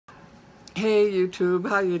Hey YouTube,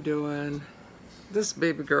 how you doing? This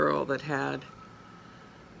baby girl that had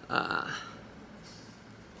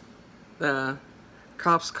the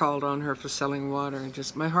cops called on her for selling water, and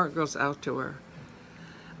just my heart goes out to her.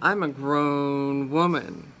 I'm a grown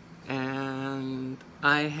woman, and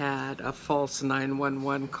I had a false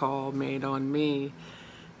 911 call made on me,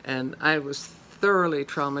 and I was thoroughly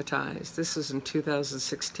traumatized. This is in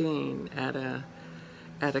 2016 at a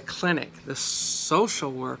clinic. The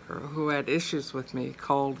social worker who had issues with me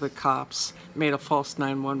called the cops, made a false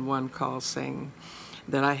 911 call saying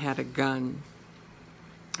that I had a gun.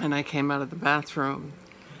 And I came out of the bathroom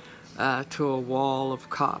to a wall of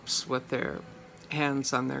cops with their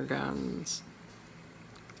hands on their guns,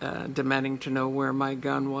 demanding to know where my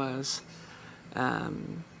gun was.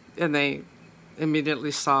 And they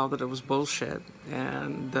immediately saw that it was bullshit.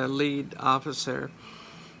 And the lead officer,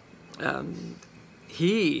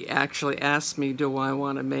 he actually asked me, do I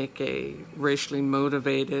want to make a racially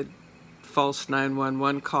motivated false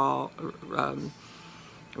 911 call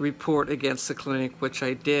report against the clinic, which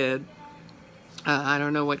I did. I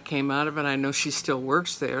don't know what came out of it. I know she still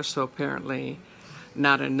works there, so apparently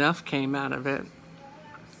not enough came out of it.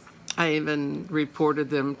 I even reported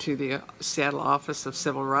them to the Seattle Office of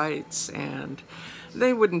Civil Rights, and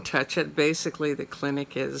they wouldn't touch it. Basically, the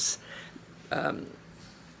clinic is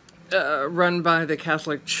run by the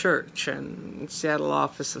Catholic Church, and Seattle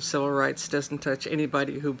Office of Civil Rights doesn't touch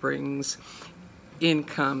anybody who brings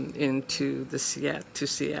income into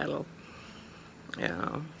Seattle. You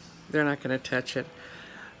know, they're not going to touch it.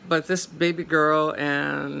 But this baby girl,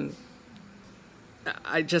 and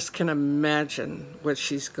I just can imagine what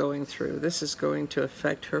she's going through. This is going to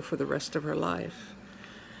affect her for the rest of her life.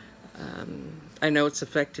 I know it's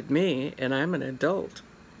affected me, and I'm an adult.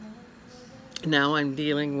 Now I'm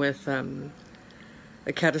dealing with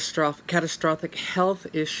catastrophic health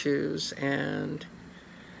issues, and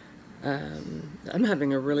I'm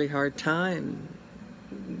having a really hard time.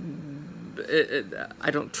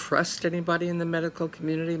 I don't trust anybody in the medical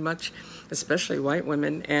community much, especially white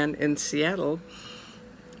women, and in Seattle,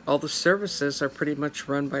 all the services are pretty much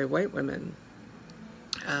run by white women.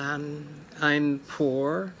 I'm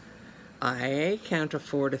poor. I can't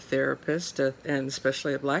afford a therapist, and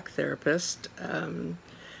especially a black therapist.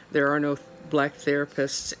 There are no black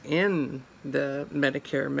therapists in the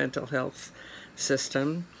Medicare mental health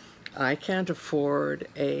system. I can't afford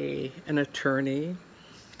an attorney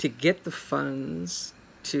to get the funds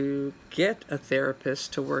to get a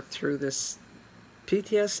therapist to work through this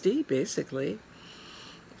PTSD, basically.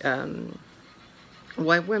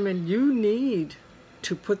 White women, you need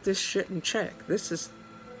to put this shit in check. This is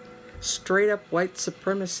straight up white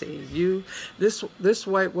supremacy. This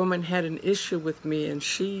white woman had an issue with me, and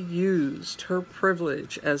she used her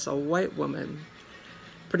privilege as a white woman,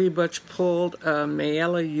 pretty much pulled a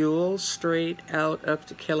elly-may-ewelle straight out of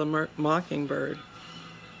To Kill a Mockingbird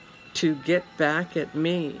to get back at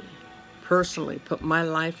me personally, put my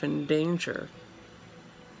life in danger.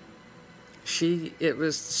 It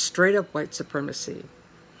was straight up white supremacy.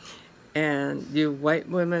 And you white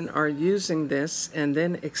women are using this and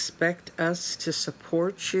then expect us to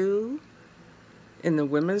support you in the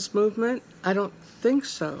women's movement? I don't think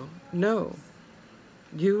so. No.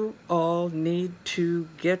 You all need to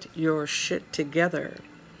get your shit together.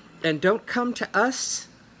 And don't come to us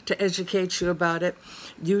to educate you about it.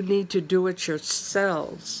 You need to do it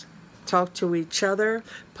yourselves. Talk to each other.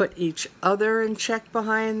 Put each other in check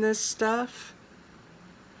behind this stuff.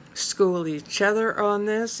 School each other on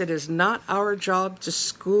this. It is not our job to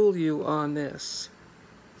school you on this.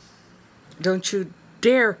 Don't you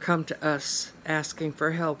dare come to us asking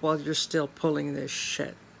for help while you're still pulling this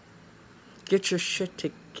shit. Get your shit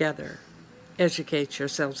together. Educate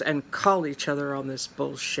yourselves and call each other on this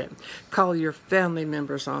bullshit. Call your family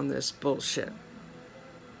members on this bullshit.